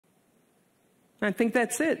I think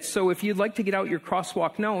that's it. So if you'd like to get out your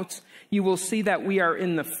crosswalk notes, you will see that we are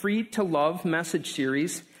in the Free to Love message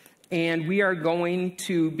series, and we are going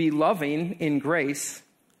to be loving in grace,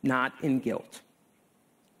 not in guilt.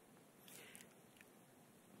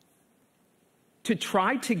 To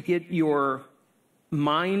try to get your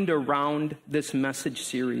mind around this message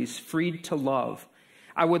series, Freed to Love,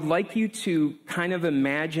 I would like you to kind of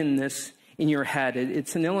imagine this in your head.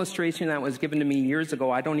 It's an illustration that was given to me years ago.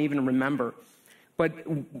 I don't even remember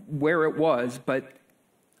where it was, but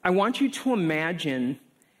I want you to imagine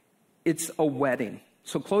it's a wedding.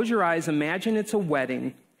 So close your eyes, imagine it's a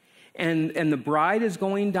wedding, and the bride is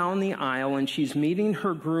going down the aisle, and she's meeting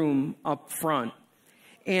her groom up front.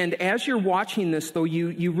 And as you're watching this, though,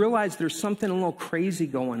 you realize there's something a little crazy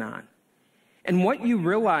going on. And what you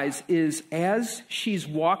realize is as she's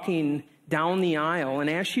walking down the aisle,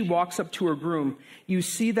 and as she walks up to her groom, you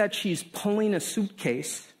see that she's pulling a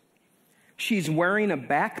suitcase. She's wearing a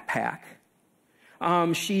backpack.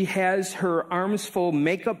 She has her arms full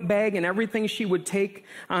makeup bag and everything she would take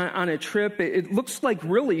on a trip. It looks like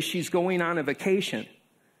really she's going on a vacation.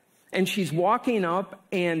 And she's walking up,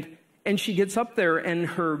 and she gets up there, and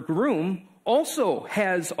her groom also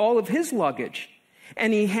has all of his luggage.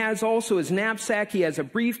 And he has also his knapsack. He has a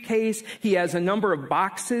briefcase. He has a number of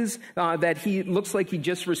boxes that he looks like he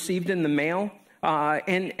just received in the mail.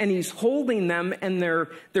 And he's holding them, and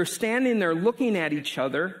they're standing there looking at each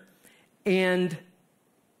other. And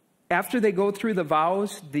after they go through the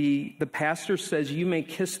vows, the pastor says, "You may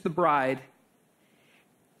kiss the bride."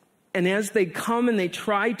 And as they come and they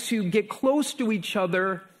try to get close to each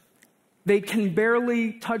other, they can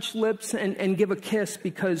barely touch lips and give a kiss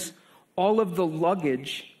because all of the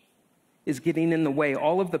luggage is getting in the way.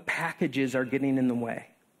 All of the packages are getting in the way.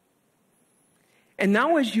 And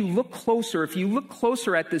now as you look closer, if you look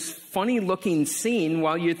closer at this funny-looking scene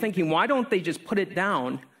while you're thinking, why don't they just put it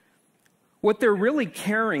down? What they're really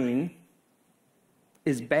carrying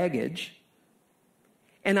is baggage.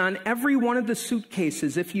 And on every one of the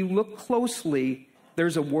suitcases, if you look closely,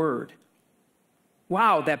 there's a word.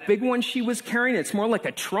 Wow, that big one she was carrying, it's more like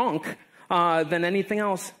a trunk than anything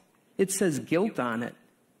else. It says guilt on it.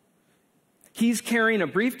 He's carrying a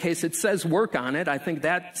briefcase. It says work on it. I think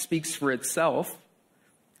that speaks for itself.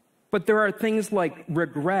 But there are things like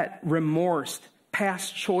regret, remorse,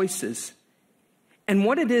 past choices. And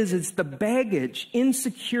what it is the baggage,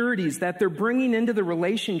 insecurities that they're bringing into the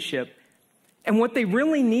relationship. And what they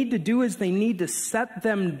really need to do is they need to set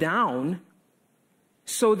them down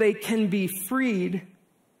so they can be freed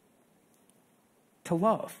to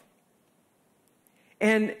love.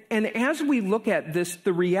 And as we look at this,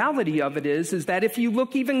 the reality of it is that if you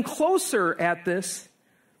look even closer at this,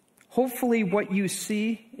 hopefully what you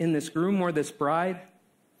see in this groom or this bride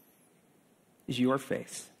is your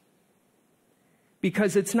face.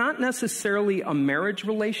 Because it's not necessarily a marriage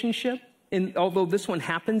relationship, although this one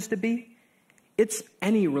happens to be. It's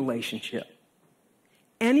any relationship.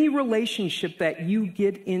 Any relationship that you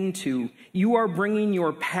get into, you are bringing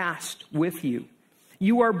your past with you.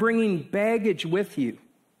 You are bringing baggage with you.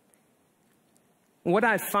 What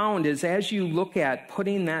I've found is as you look at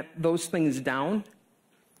putting those things down,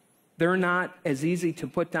 they're not as easy to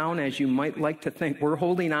put down as you might like to think. We're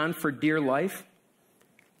holding on for dear life.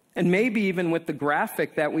 And maybe even with the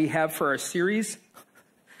graphic that we have for our series,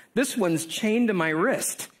 this one's chained to my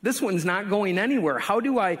wrist. This one's not going anywhere. How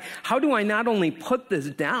do I not only put this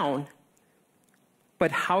down,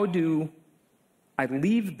 but how do I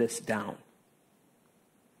leave this down?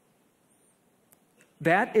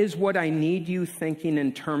 That is what I need you thinking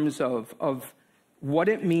in terms of what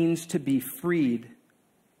it means to be freed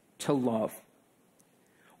to love.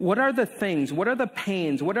 What are the things, what are the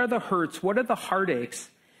pains, what are the hurts, what are the heartaches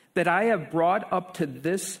that I have brought up to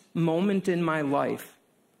this moment in my life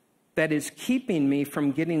that is keeping me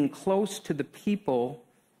from getting close to the people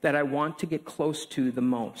that I want to get close to the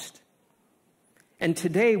most? And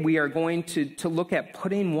today we are going to look at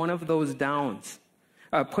putting one of those down,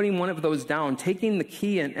 taking the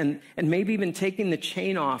key and maybe even taking the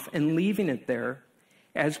chain off and leaving it there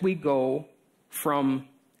as we go from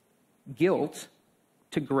guilt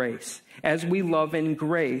to grace, as we love in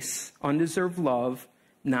grace, undeserved love,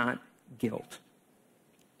 not guilt.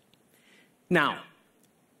 Now,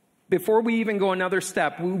 before we even go another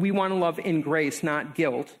step, we want to love in grace, not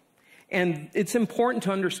guilt. And it's important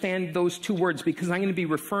to understand those two words because I'm going to be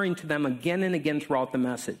referring to them again and again throughout the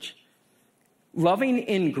message. Loving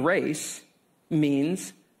in grace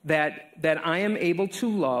means that I am able to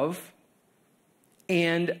love,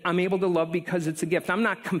 and I'm able to love because it's a gift. I'm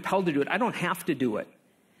not compelled to do it. I don't have to do it.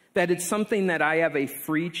 That it's something that I have a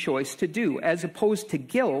free choice to do. As opposed to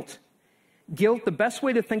guilt, Guilt, the best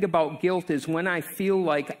way to think about guilt is when I feel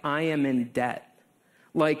like I am in debt,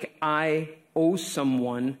 like I owe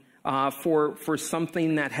someone for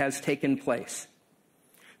something that has taken place.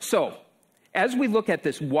 So, as we look at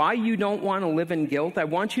this, why you don't want to live in guilt, I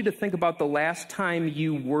want you to think about the last time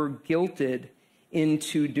you were guilted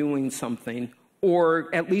into doing something,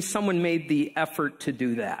 or at least someone made the effort to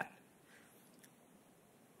do that.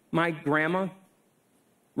 My grandma,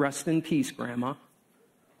 rest in peace, Grandma,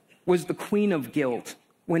 was the queen of guilt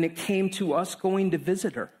when it came to us going to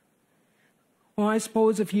visit her. Well, I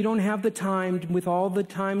suppose if you don't have the time, with all the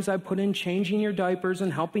times I put in changing your diapers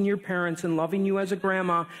and helping your parents and loving you as a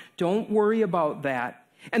grandma, don't worry about that.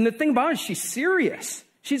 And the thing about it is she's serious.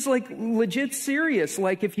 She's like legit serious.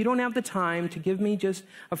 Like, if you don't have the time to give me just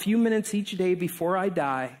a few minutes each day before I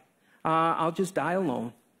die, I'll just die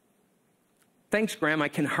alone. Thanks, Grandma. I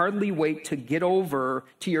can hardly wait to get over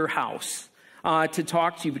to your house to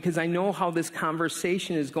talk to you because I know how this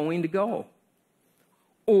conversation is going to go.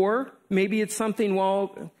 Or maybe it's something,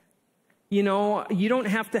 well, you know, you don't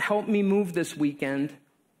have to help me move this weekend,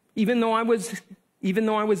 even though I was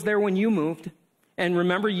there when you moved. And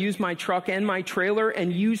remember, you used my truck and my trailer,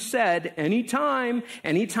 and you said, anytime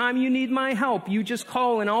you need my help, you just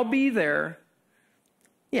call and I'll be there.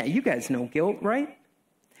 Yeah, you guys know guilt, right?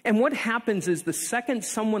 And what happens is the second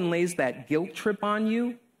someone lays that guilt trip on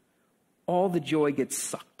you, all the joy gets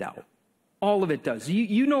sucked out. All of it does.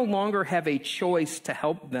 You no longer have a choice to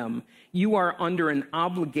help them. You are under an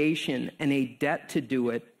obligation and a debt to do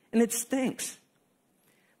it, and it stinks.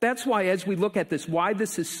 That's why, as we look at this, why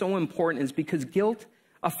this is so important is because guilt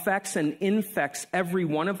affects and infects every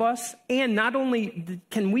one of us. And not only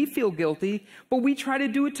can we feel guilty, but we try to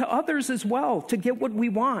do it to others as well to get what we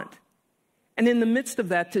want. And in the midst of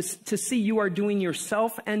that, to see you are doing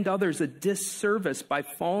yourself and others a disservice by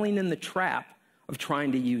falling in the trap of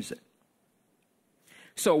trying to use it.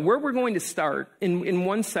 So where we're going to start in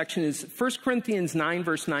one section is 1 Corinthians 9,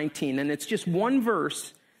 verse 19. And it's just one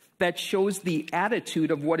verse that shows the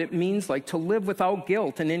attitude of what it means like to live without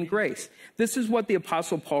guilt and in grace. This is what the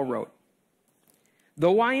Apostle Paul wrote.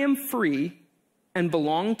 Though I am free and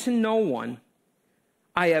belong to no one,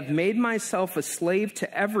 I have made myself a slave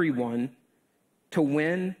to everyone to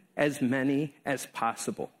win as many as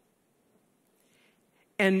possible.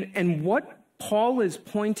 And what Paul is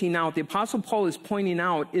pointing out, the Apostle Paul is pointing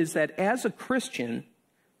out, is that as a Christian,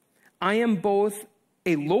 I am both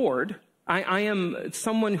a Lord, I am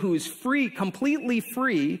someone who is free, completely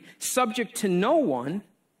free, subject to no one,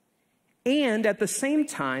 and at the same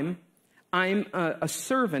time, I'm a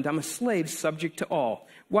servant, I'm a slave, subject to all.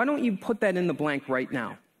 Why don't you put that in the blank right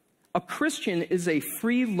now? A Christian is a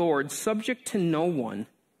free Lord, subject to no one,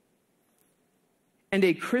 and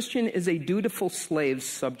a Christian is a dutiful slave,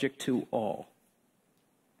 subject to all.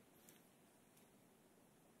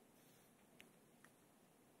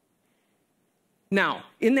 Now,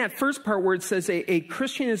 in that first part where it says a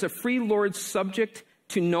Christian is a free Lord subject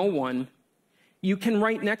to no one, you can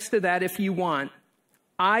write next to that if you want,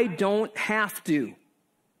 I don't have to.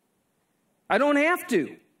 I don't have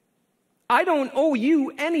to. I don't owe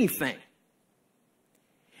you anything.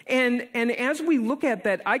 And as we look at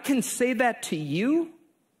that, I can say that to you,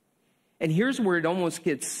 and here's where it almost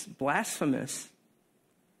gets blasphemous.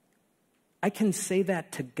 I can say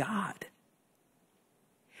that to God.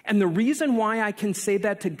 And the reason why I can say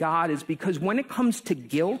that to God is because when it comes to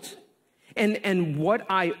guilt and what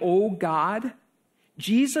I owe God,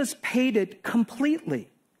 Jesus paid it completely.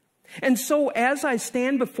 And so as I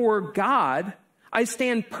stand before God, I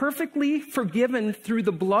stand perfectly forgiven through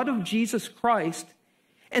the blood of Jesus Christ,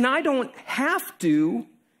 and I don't have to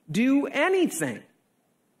do anything.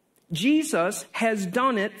 Jesus has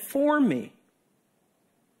done it for me.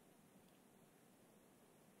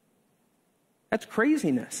 That's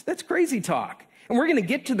craziness. That's crazy talk. And we're going to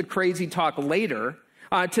get to the crazy talk later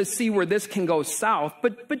to see where this can go south.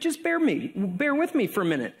 But just bear with me for a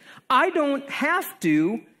minute. I don't have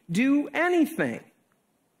to do anything.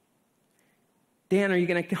 Dan, are you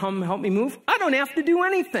going to come help me move? I don't have to do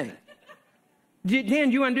anything. Dan,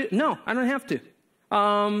 do you want to do? No, I don't have to.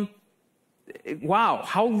 Wow,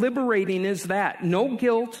 how liberating is that? No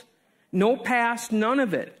guilt, no past, none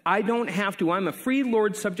of it. I don't have to. I'm a free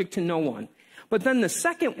Lord subject to no one. But then the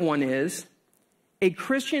second one is, a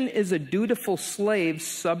Christian is a dutiful slave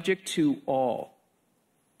subject to all.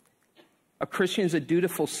 A Christian is a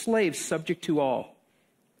dutiful slave subject to all.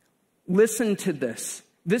 Listen to this.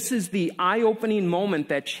 This is the eye-opening moment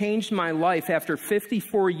that changed my life after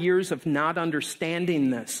 54 years of not understanding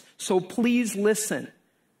this. So please listen.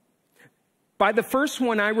 By the first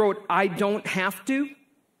one, I wrote, I don't have to.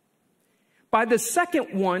 By the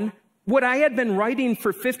second one, What I had been writing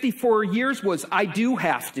for 54 years was, I do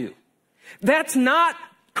have to. That's not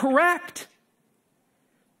correct.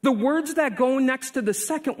 The words that go next to the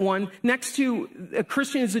second one, next to a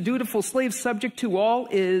Christian is a dutiful slave subject to all,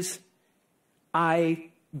 is I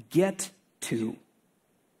get to.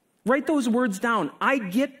 Write those words down. I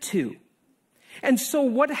get to. And so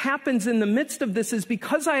what happens in the midst of this is,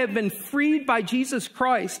 because I have been freed by Jesus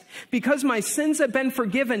Christ, because my sins have been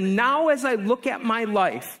forgiven, now as I look at my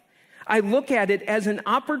life, I look at it as an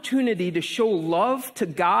opportunity to show love to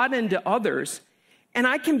God and to others. And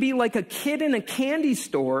I can be like a kid in a candy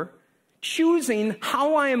store, choosing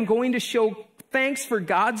how I am going to show thanks for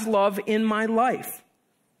God's love in my life.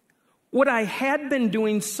 What I had been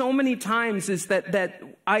doing so many times is that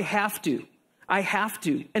I have to.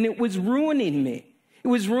 And it was ruining me. It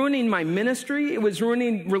was ruining my ministry. It was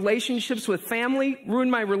ruining relationships with family,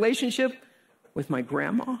 ruined my relationship with my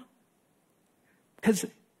grandma. Because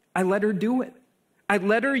I let her do it. I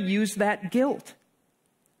let her use that guilt.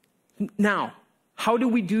 Now, how do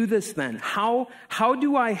we do this then? How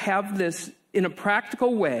do I have this in a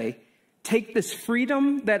practical way, take this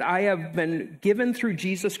freedom that I have been given through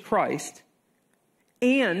Jesus Christ,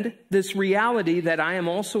 and this reality that I am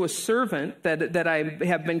also a servant, that I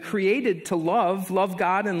have been created to love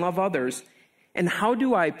God and love others, and how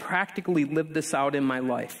do I practically live this out in my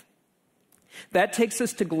life? That takes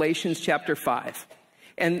us to Galatians chapter 5.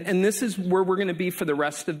 And this is where we're going to be for the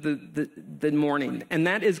rest of the morning. And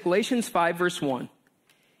that is Galatians 5, verse 1.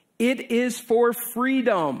 It is for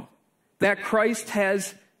freedom that Christ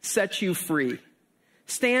has set you free.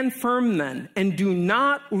 Stand firm then, and do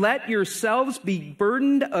not let yourselves be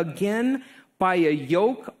burdened again by a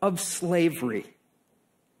yoke of slavery.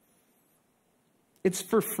 It's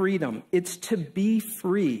for freedom. It's to be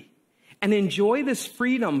free and enjoy this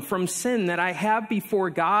freedom from sin that I have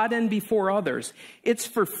before God and before others. It's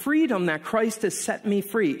for freedom that Christ has set me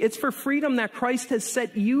free. It's for freedom that Christ has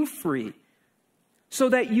set you free, so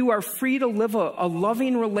that you are free to live a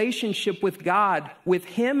loving relationship with God, with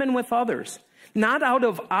Him and with others. Not out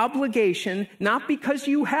of obligation, not because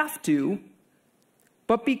you have to,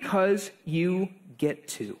 but because you get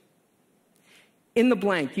to. In the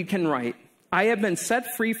blank, you can write, I have been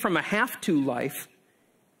set free from a have-to life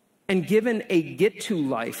and given a get-to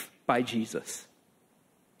life by Jesus.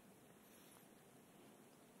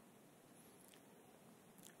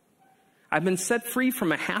 I've been set free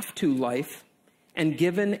from a have-to life and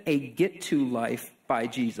given a get-to life by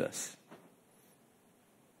Jesus.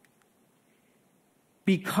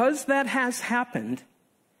 Because that has happened,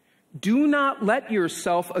 do not let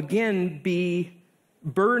yourself again be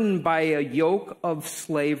burdened by a yoke of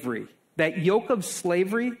slavery. That yoke of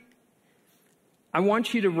slavery, I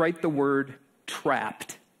want you to write the word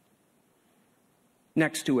trapped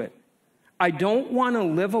next to it. I don't want to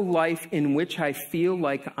live a life in which I feel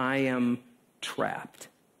like I am trapped.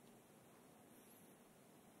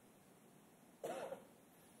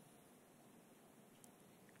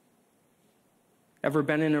 Ever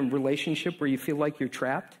been in a relationship where you feel like you're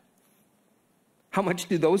trapped? How much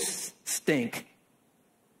do those stink?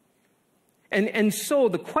 And so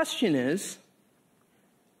the question is,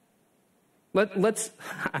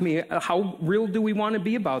 how real do we want to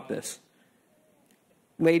be about this?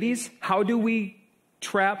 Ladies, how do we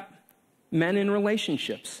trap men in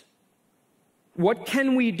relationships? What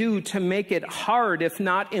can we do to make it hard, if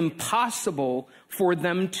not impossible, for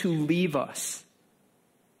them to leave us?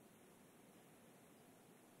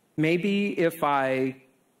 Maybe if I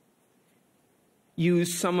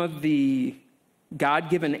use some of the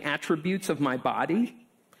God-given attributes of my body,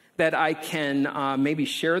 that I can maybe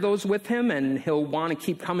share those with him and he'll want to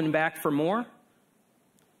keep coming back for more.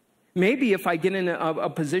 Maybe if I get in a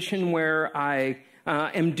position where I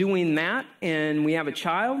am doing that and we have a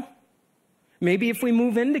child, maybe if we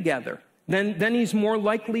move in together, then he's more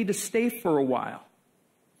likely to stay for a while.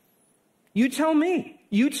 You tell me.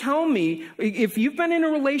 You tell me if you've been in a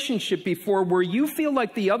relationship before where you feel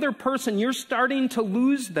like the other person, you're starting to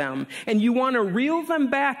lose them and you want to reel them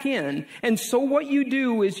back in. And so what you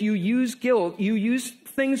do is you use guilt. You use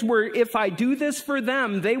things where if I do this for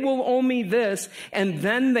them, they will owe me this, and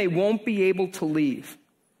then they won't be able to leave.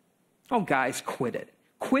 Oh, guys, quit it.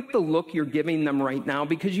 Quit the look you're giving them right now,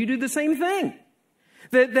 because you do the same thing.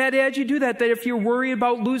 That as you do that if you're worried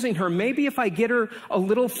about losing her, maybe if I get her a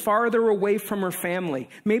little farther away from her family,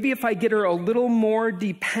 maybe if I get her a little more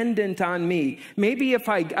dependent on me, maybe if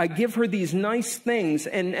I give her these nice things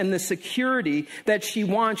and the security that she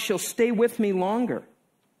wants, she'll stay with me longer.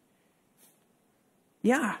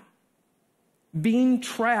 Yeah. Being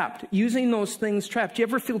trapped, using those things trapped. Do you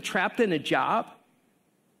ever feel trapped in a job?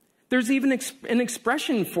 There's even an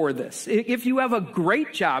expression for this. If you have a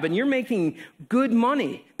great job and you're making good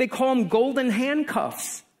money, they call them golden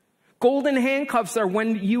handcuffs. Golden handcuffs are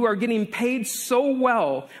when you are getting paid so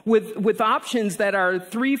well with options that are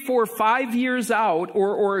 3, 4, 5 years out,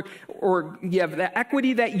 or you have the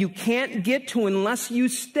equity that you can't get to unless you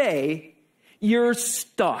stay. You're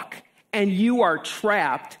stuck and you are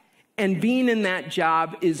trapped, and being in that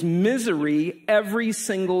job is misery every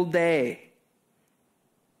single day.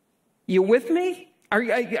 You with me? Are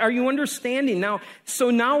you understanding? Now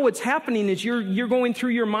what's happening is you're going through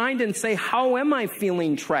your mind and say, how am I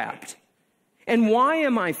feeling trapped? And why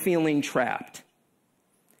am I feeling trapped?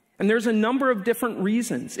 And there's a number of different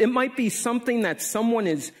reasons. It might be something that someone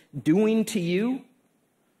is doing to you,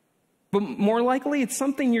 but more likely it's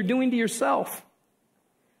something you're doing to yourself.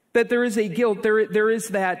 That there is a guilt, there is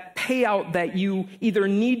that payout that you either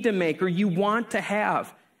need to make or you want to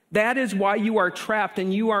have. That is why you are trapped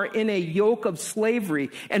and you are in a yoke of slavery.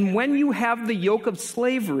 And when you have the yoke of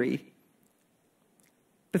slavery,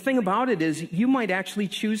 the thing about it is you might actually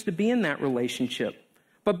choose to be in that relationship.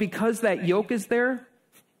 But because that yoke is there,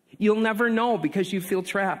 you'll never know because you feel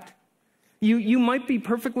trapped. You might be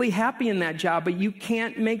perfectly happy in that job, but you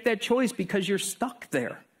can't make that choice because you're stuck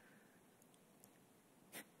there.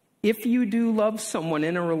 If you do love someone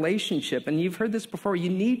in a relationship, and you've heard this before, you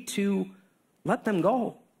need to let them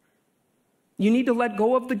go. You need to let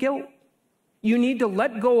go of the guilt. You need to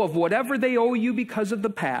let go of whatever they owe you because of the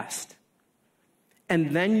past.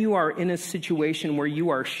 And then you are in a situation where you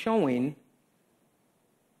are showing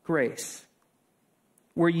grace,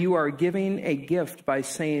 where you are giving a gift by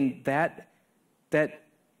saying that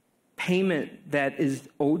payment that is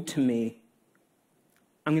owed to me,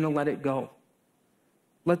 I'm going to let it go.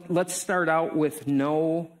 Let's start out with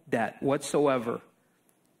no debt whatsoever,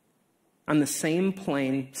 on the same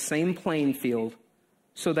playing field,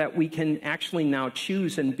 so that we can actually now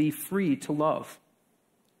choose and be free to love.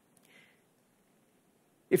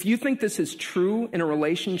 If you think this is true in a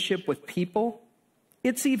relationship with people,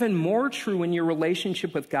 it's even more true in your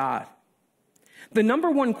relationship with God. The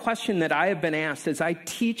number one question that I have been asked as I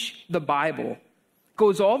teach the Bible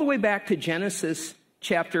goes all the way back to Genesis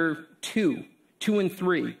chapter 2 and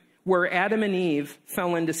 3, where Adam and Eve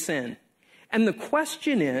fell into sin. And the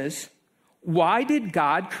question is, why did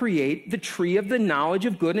God create the tree of the knowledge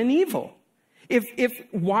of good and evil?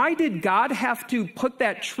 Why did God have to put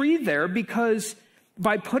that tree there? Because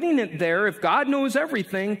by putting it there, if God knows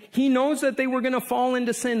everything, he knows that they were going to fall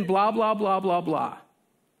into sin, blah, blah, blah, blah, blah.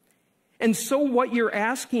 And so what you're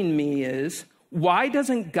asking me is, why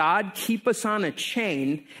doesn't God keep us on a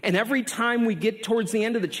chain, and every time we get towards the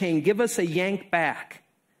end of the chain, give us a yank back?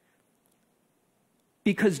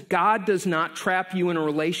 Because God does not trap you in a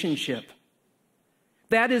relationship.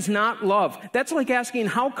 That is not love. That's like asking,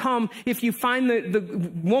 how come if you find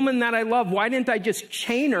the woman that I love, why didn't I just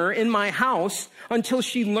chain her in my house until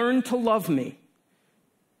she learned to love me?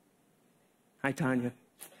 Hi, Tanya.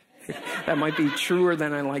 That might be truer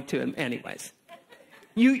than I like to. Anyways,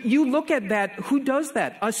 you look at that. Who does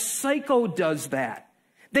that? A psycho does that.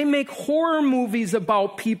 They make horror movies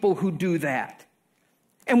about people who do that.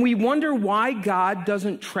 And we wonder why God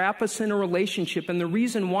doesn't trap us in a relationship. And the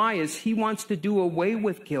reason why is he wants to do away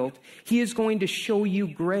with guilt. He is going to show you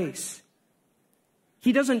grace.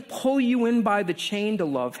 He doesn't pull you in by the chain to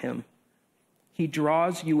love him. He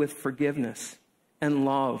draws you with forgiveness and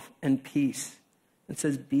love and peace and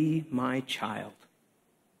says, be my child.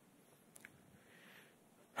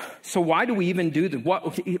 So why do we even do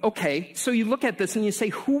that? Okay, so you look at this and you say,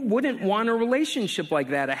 who wouldn't want a relationship like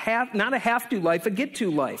that? Not a have-to life, a get-to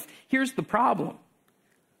life. Here's the problem.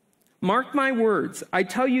 Mark my words. I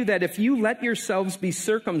tell you that if you let yourselves be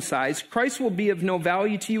circumcised, Christ will be of no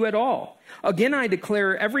value to you at all. Again, I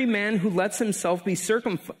declare every man who lets himself be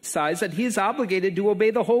circumcised that he is obligated to obey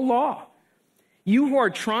the whole law. You who are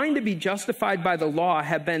trying to be justified by the law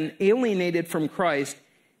have been alienated from Christ.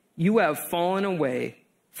 You have fallen away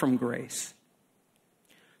from grace.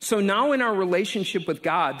 So now in our relationship with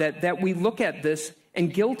God, that we look at this,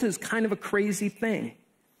 and guilt is kind of a crazy thing.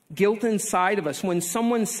 Guilt inside of us. When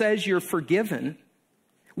someone says you're forgiven,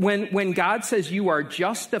 when God says you are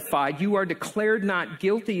justified, you are declared not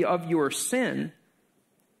guilty of your sin,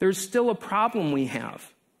 there's still a problem we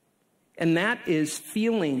have. And that is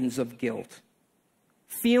feelings of guilt.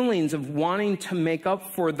 Feelings of wanting to make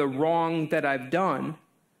up for the wrong that I've done.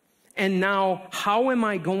 And now, how am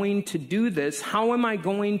I going to do this? How am I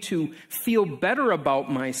going to feel better about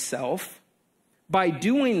myself by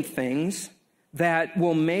doing things that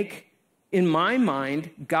will make, in my mind,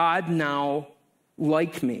 God now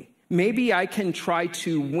like me? Maybe I can try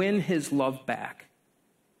to win his love back.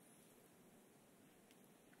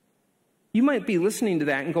 You might be listening to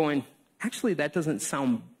that and going, actually, that doesn't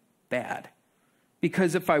sound bad.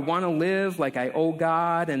 Because if I want to live like I owe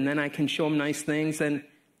God and then I can show him nice things, then,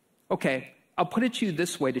 okay, I'll put it to you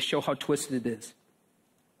this way to show how twisted it is.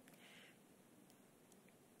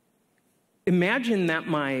 Imagine that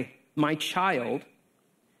my child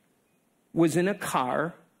was in a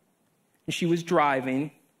car and she was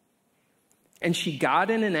driving and she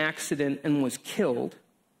got in an accident and was killed.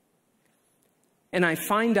 And I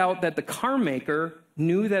find out that the car maker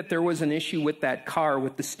knew that there was an issue with that car,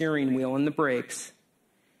 with the steering wheel and the brakes.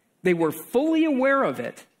 They were fully aware of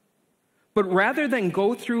it. But rather than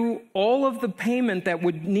go through all of the payment that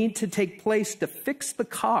would need to take place to fix the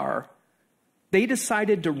car, they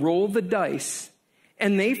decided to roll the dice,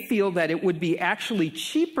 and they feel that it would be actually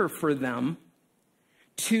cheaper for them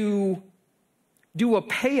to do a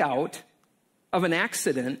payout of an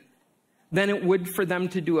accident than it would for them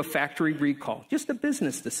to do a factory recall. Just a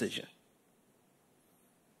business decision.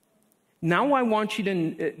 Now I want you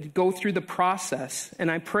to go through the process, and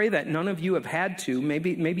I pray that none of you have had to,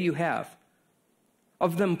 maybe you have,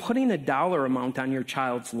 of them putting a dollar amount on your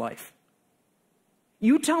child's life.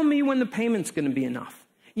 You tell me when the payment's going to be enough.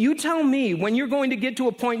 You tell me when you're going to get to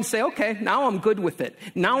a point and say, okay, now I'm good with it.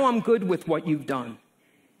 Now I'm good with what you've done.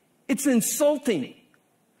 It's insulting.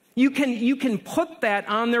 You can put that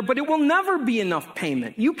on there, but it will never be enough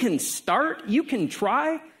payment. You can start, you can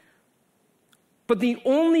try, but the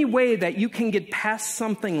only way that you can get past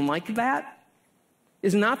something like that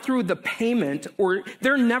is not through the payment, or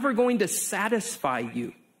they're never going to satisfy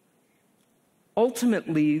you.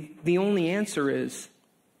 Ultimately, the only answer is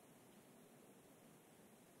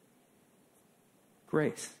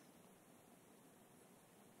grace,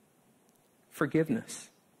 forgiveness.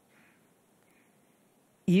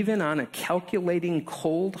 Even on a calculating,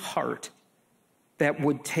 cold heart that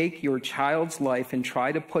would take your child's life and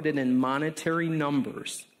try to put it in monetary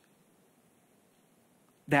numbers,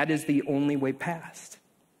 that is the only way past.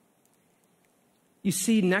 You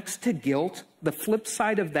see, next to guilt, the flip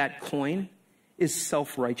side of that coin is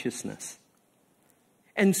self-righteousness.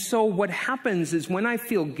 And so what happens is when I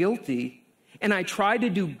feel guilty and I try to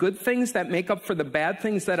do good things that make up for the bad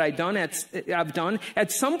things that I've done,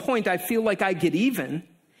 at some point I feel like I get even.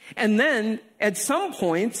 And then at some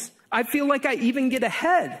points, I feel like I even get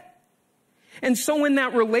ahead. And so in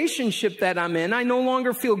that relationship that I'm in, I no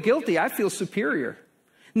longer feel guilty. I feel superior.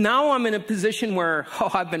 Now I'm in a position where,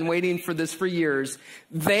 I've been waiting for this for years.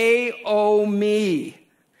 They owe me.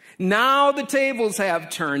 Now the tables have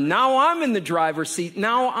turned. Now I'm in the driver's seat.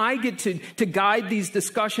 Now I get to guide these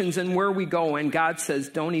discussions and where we go. And God says,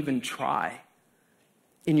 don't even try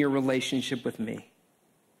in your relationship with me.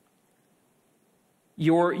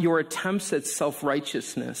 Your attempts at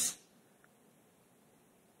self-righteousness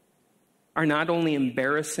are not only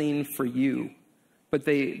embarrassing for you, but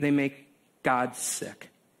they make God sick.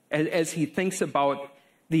 As he thinks about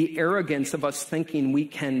the arrogance of us thinking we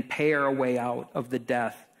can pay our way out of the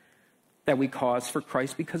death that we cause for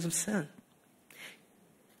Christ because of sin.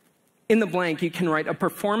 In the blank, you can write, a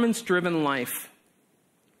performance-driven life.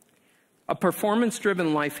 A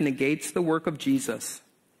performance-driven life negates the work of Jesus.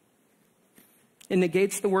 It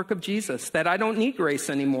negates the work of Jesus, that I don't need grace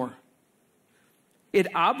anymore.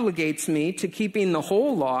 It obligates me to keeping the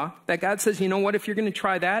whole law, that God says, you know what, if you're going to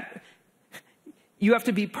try that, you have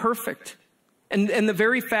to be perfect. And the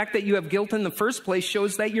very fact that you have guilt in the first place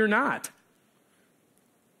shows that you're not.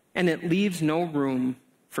 And it leaves no room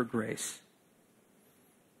for grace.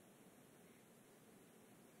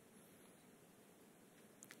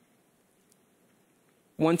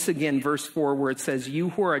 Once again, verse 4, where it says, you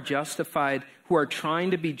who are justified, who are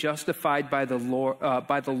trying to be justified by the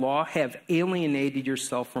law, have alienated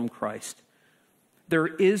yourself from Christ. There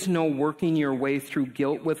is no working your way through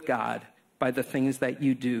guilt with God by the things that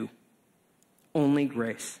you do. Only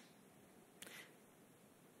grace.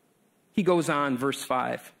 He goes on, verse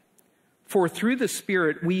 5. For through the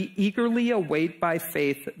Spirit we eagerly await by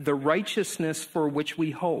faith the righteousness for which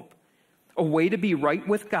we hope. A way to be right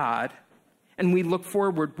with God, and we look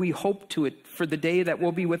forward, we hope to it for the day that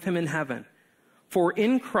we'll be with him in heaven. For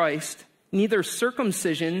in Christ, neither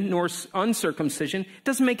circumcision nor uncircumcision, it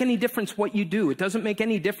doesn't make any difference what you do. It doesn't make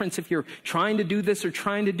any difference if you're trying to do this or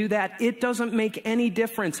trying to do that. It doesn't make any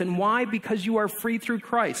difference. And why? Because you are free through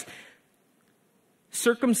Christ.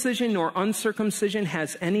 Circumcision nor uncircumcision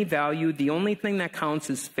has any value. The only thing that counts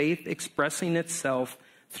is faith expressing itself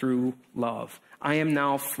through love. I am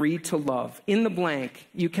now free to love. In the blank,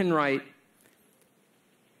 you can write,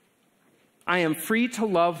 I am free to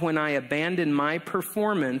love when I abandon my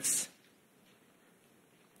performance.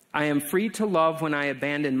 I am free to love when I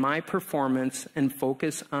abandon my performance and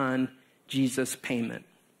focus on Jesus payment.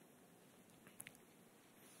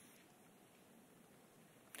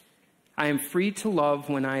 I am free to love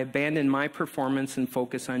when I abandon my performance and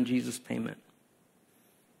focus on Jesus payment.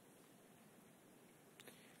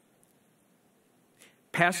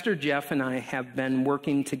 Pastor Jeff and I have been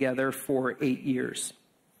working together for 8 years,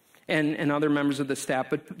 and other members of the staff.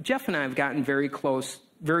 But Jeff and I have gotten very close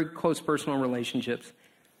personal relationships.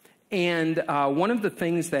 And one of the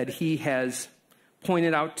things that he has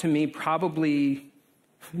pointed out to me probably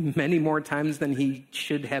many more times than he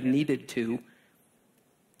should have needed to,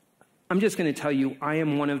 I'm just going to tell you, I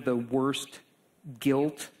am one of the worst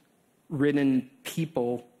guilt-ridden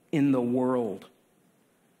people in the world.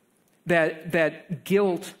 That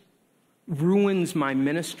guilt ruins my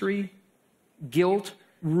ministry, guilt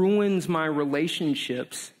ruins my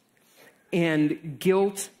relationships, and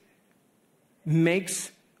guilt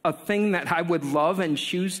makes a thing that I would love and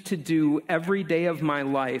choose to do every day of my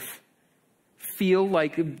life feel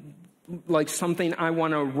like something I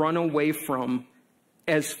want to run away from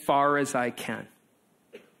as far as I can.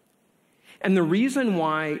 And the reason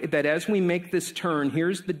why that as we make this turn,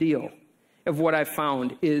 here's the deal of what I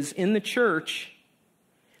found, is in the church,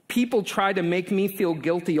 people try to make me feel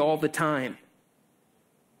guilty all the time.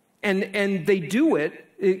 And they do it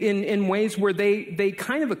in ways where they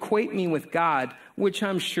kind of equate me with God, which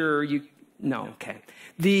I'm sure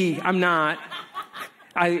I'm not.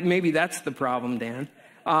 Maybe that's the problem, Dan.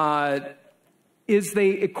 Is they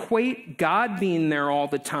equate God being there all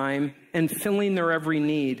the time and filling their every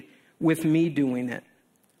need with me doing it.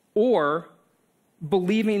 Or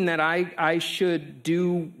believing that I should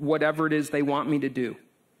do whatever it is they want me to do.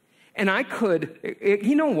 And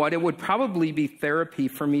you know what? It would probably be therapy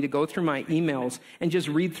for me to go through my emails and just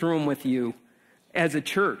read through them with you as a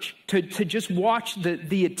church, to just watch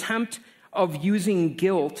the attempt of using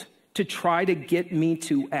guilt to try to get me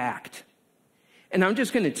to act. And I'm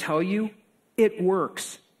just going to tell you, it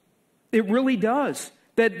works. It really does.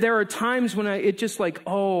 That there are times when it's just like,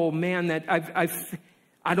 oh man, that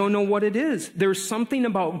I don't know what it is. There's something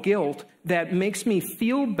about guilt that makes me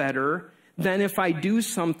feel better than if I do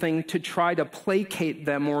something to try to placate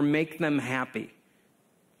them or make them happy.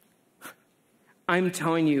 I'm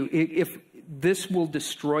telling you, if this will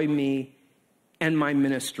destroy me and my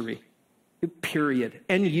ministry, period,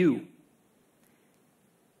 and you.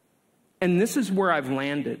 And this is where I've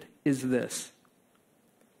landed, is this.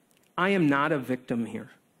 I am not a victim here.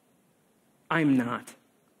 I'm not.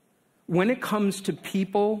 When it comes to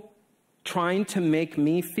people trying to make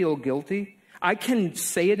me feel guilty, I can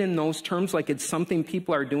say it in those terms like it's something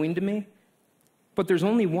people are doing to me, but there's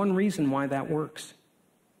only one reason why that works,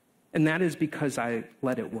 and that is because I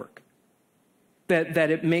let it work.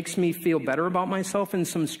 That it makes me feel better about myself in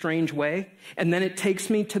some strange way, and then it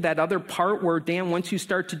takes me to that other part where, Dan, once you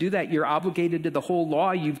start to do that, you're obligated to the whole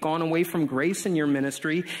law. You've gone away from grace in your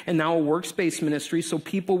ministry and now a works-based ministry, so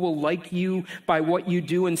people will like you by what you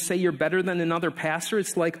do and say you're better than another pastor.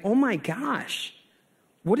 It's like, oh my gosh,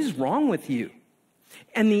 what is wrong with you?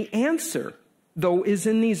 And the answer, though, is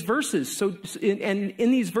in these verses. And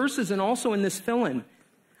in these verses and also in this fill-in,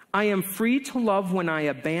 I am free to love when I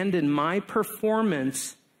abandon my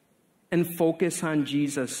performance and focus on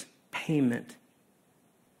Jesus' payment.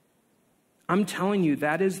 I'm telling you,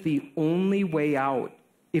 that is the only way out.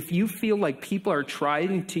 If you feel like people are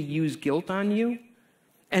trying to use guilt on you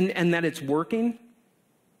and that it's working,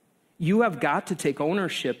 you have got to take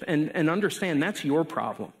ownership and understand that's your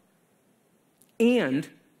problem. And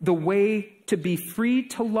the way to be free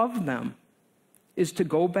to love them is to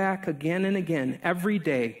go back again and again, every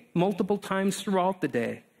day, multiple times throughout the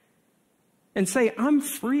day, and say, I'm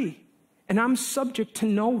free, and I'm subject to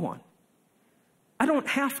no one. I don't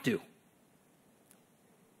have to.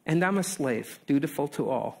 And I'm a slave, dutiful to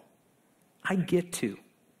all. I get to.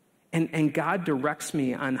 And God directs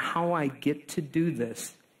me on how I get to do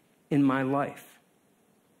this in my life.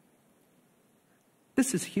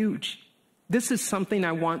 This is huge. This is something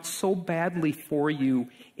I want so badly for you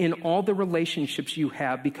in all the relationships you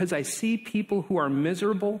have, because I see people who are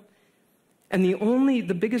miserable, and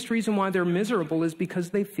the biggest reason why they're miserable is because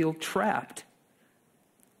they feel trapped.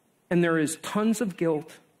 And there is tons of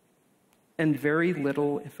guilt and very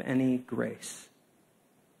little, if any, grace.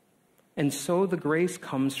 And so the grace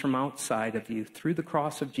comes from outside of you through the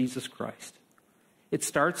cross of Jesus Christ. It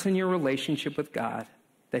starts in your relationship with God,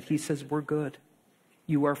 that he says, we're good.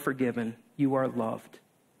 You are forgiven. You are loved.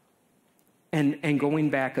 And going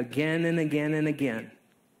back again and again and again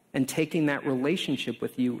and taking that relationship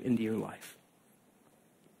with you into your life.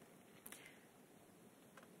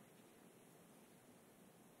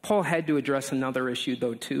 Paul had to address another issue,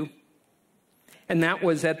 though, too. And that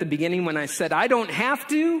was at the beginning when I said, I don't have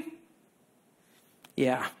to.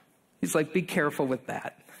 Yeah. He's like, be careful with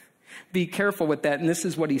that. Be careful with that. And this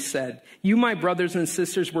is what he said. You, my brothers and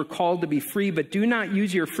sisters, were called to be free, but do not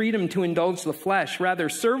use your freedom to indulge the flesh. Rather,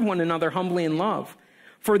 serve one another humbly in love.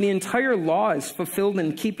 For the entire law is fulfilled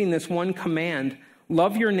in keeping this one command: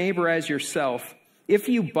 love your neighbor as yourself. If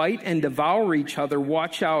you bite and devour each other,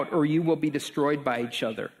 watch out, or you will be destroyed by each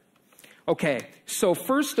other. Okay, so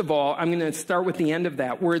first of all, I'm going to start with the end of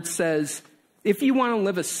that, where it says, if you want to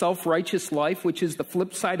live a self-righteous life, which is the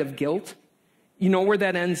flip side of guilt, you know where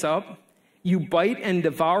that ends up? You bite and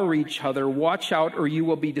devour each other, watch out, or you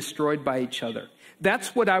will be destroyed by each other.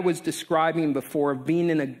 That's what I was describing before, of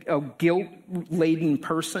being in a guilt-laden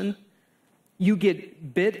person. You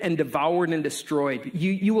get bit and devoured and destroyed.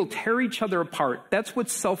 You will tear each other apart. That's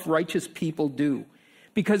what self-righteous people do,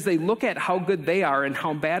 because they look at how good they are and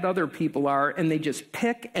how bad other people are, and they just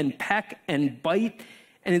pick and peck and bite,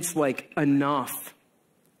 and it's like, enough.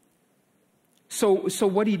 So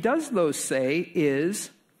what he does, though, say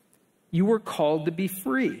is, you were called to be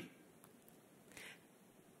free.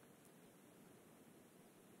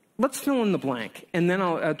 Let's fill in the blank, and then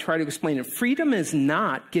I'll try to explain it. Freedom is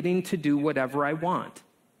not getting to do whatever I want.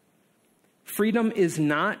 Freedom is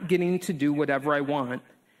not getting to do whatever I want.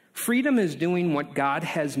 Freedom is doing what God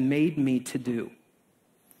has made me to do.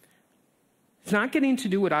 It's not getting to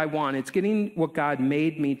do what I want. It's getting what God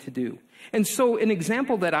made me to do. And so an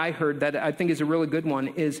example that I heard that I think is a really good one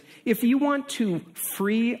is, if you want to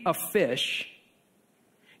free a fish,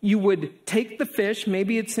 you would take the fish,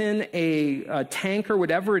 maybe it's in a tank or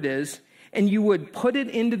whatever it is, and you would put it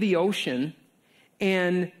into the ocean,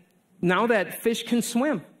 and now that fish can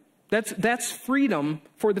swim. That's freedom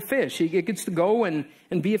for the fish. It gets to go and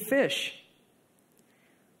be a fish.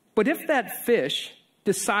 But if that fish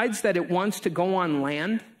decides that it wants to go on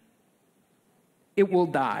land, it will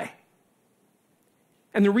die.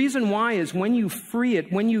 And the reason why is, when you free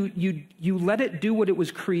it, when you let it do what it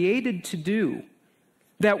was created to do,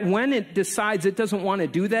 that when it decides it doesn't want to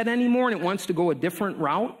do that anymore and it wants to go a different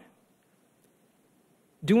route,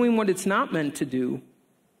 doing what it's not meant to do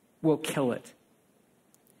will kill it.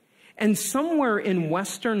 And somewhere in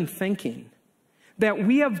Western thinking, that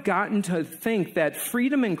we have gotten to think that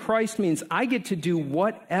freedom in Christ means I get to do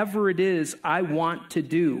whatever it is I want to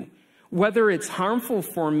do, whether it's harmful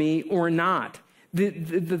for me or not.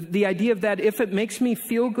 The idea of that, if it makes me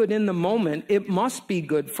feel good in the moment, it must be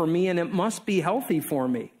good for me and it must be healthy for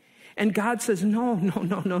me. And God says, no.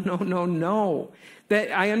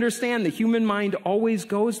 That I understand the human mind always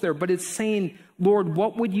goes there, but it's saying, Lord,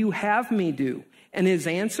 what would you have me do? And his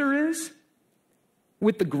answer is,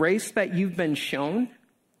 with the grace that you've been shown,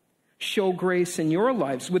 show grace in your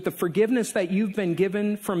lives. With the forgiveness that you've been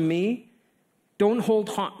given from me, don't hold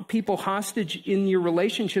people hostage in your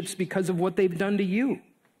relationships because of what they've done to you.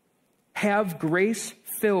 Have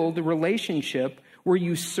grace-filled relationship where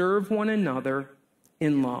you serve one another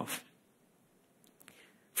in love.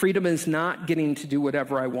 Freedom is not getting to do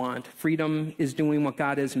whatever I want. Freedom is doing what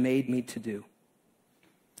God has made me to do.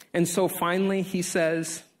 And so finally, he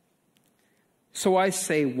says, so I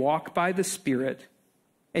say, walk by the Spirit,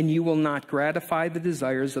 and you will not gratify the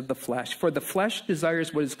desires of the flesh. For the flesh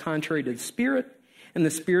desires what is contrary to the Spirit, and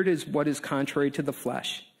the Spirit is what is contrary to the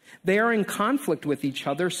flesh. They are in conflict with each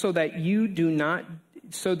other, so that you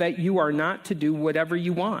are not to do whatever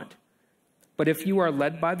you want. But if you are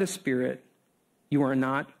led by the Spirit, you are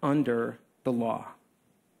not under the law.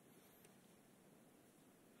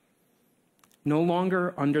 No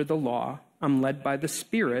longer under the law. I'm led by the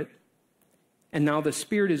Spirit, and now the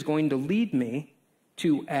Spirit is going to lead me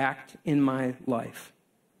to act in my life.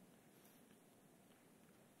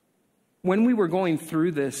 When we were going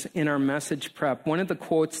through this in our message prep, one of the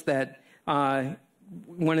quotes that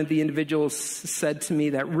one of the individuals said to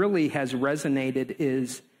me that really has resonated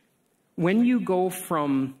is, when you go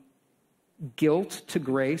from guilt to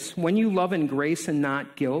grace, when you love in grace and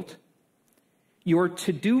not guilt, your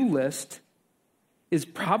to-do list is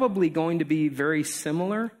probably going to be very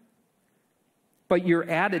similar, but your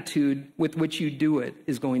attitude with which you do it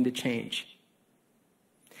is going to change.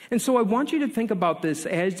 And so I want you to think about this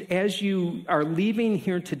as you are leaving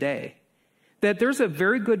here today, that there's a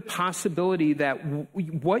very good possibility that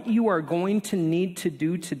what you are going to need to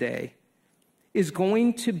do today is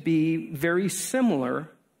going to be very similar.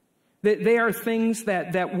 That they are things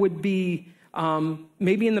that would be,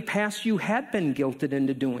 maybe in the past you had been guilted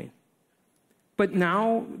into doing. But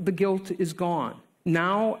now the guilt is gone.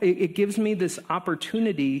 Now it gives me this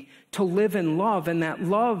opportunity to live in love, and that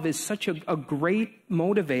love is such a great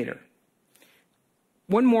motivator.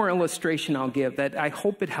 One more illustration I'll give that I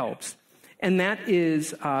hope it helps. And that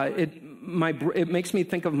is, it makes me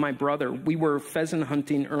think of my brother. We were pheasant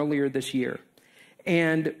hunting earlier this year.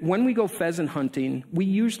 And when we go pheasant hunting, we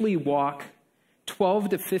usually walk 12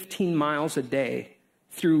 to 15 miles a day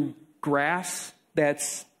through grass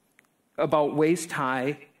that's about waist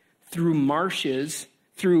high, through marshes,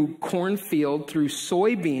 through cornfield, through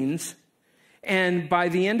soybeans. And by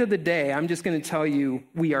the end of the day, I'm just going to tell you,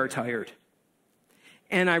 we are tired.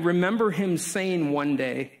 And I remember him saying one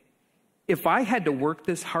day, if I had to work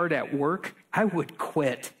this hard at work, I would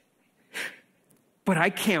quit. But I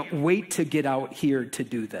can't wait to get out here to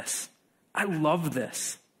do this. I love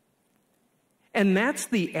this. And that's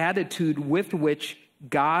the attitude with which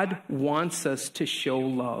God wants us to show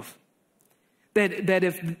love. That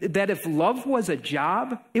if love was a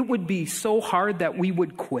job, it would be so hard that we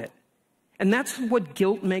would quit. And that's what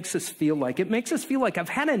guilt makes us feel like. It makes us feel like I've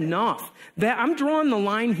had enough. That I'm drawing the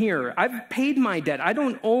line here. I've paid my debt. I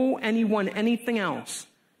don't owe anyone anything else.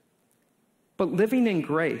 But living in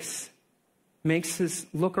grace makes us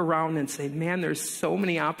look around and say, man, there's so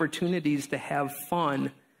many opportunities to have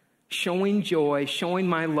fun, showing joy, showing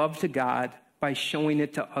my love to God by showing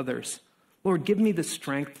it to others. Lord, give me the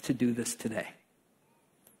strength to do this today.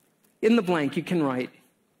 In the blank, you can write,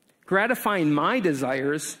 gratifying my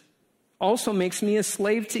desires also makes me a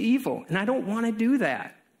slave to evil, and I don't want to do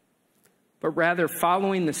that. But rather,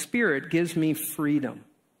 following the Spirit gives me freedom.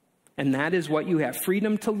 And that is what you have,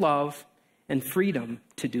 freedom to love and freedom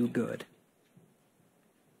to do good.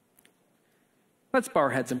 Let's bow our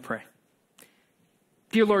heads and pray.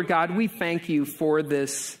 Dear Lord God, we thank you for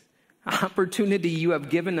this opportunity you have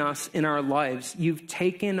given us in our lives. You've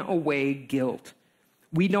taken away guilt.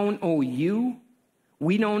 We don't owe you.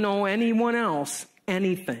 We don't owe anyone else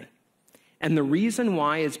anything. And the reason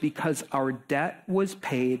why is because our debt was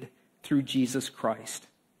paid through Jesus Christ.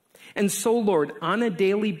 And so, Lord, on a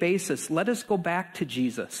daily basis, let us go back to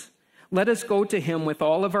Jesus. Let us go to him with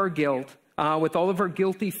all of our guilt, with all of our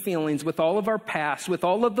guilty feelings, with all of our past, with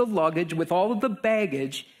all of the luggage, with all of the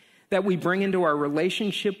baggage that we bring into our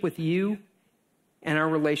relationship with you and our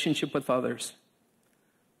relationship with others.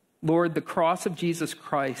 Lord, the cross of Jesus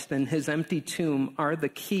Christ and his empty tomb are the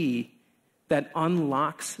key that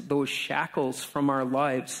unlocks those shackles from our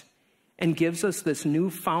lives and gives us this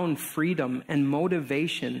newfound freedom and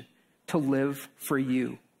motivation to live for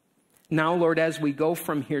you. Now, Lord, as we go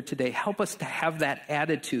from here today, help us to have that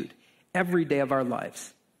attitude every day of our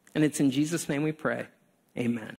lives. And it's in Jesus' name we pray. Amen.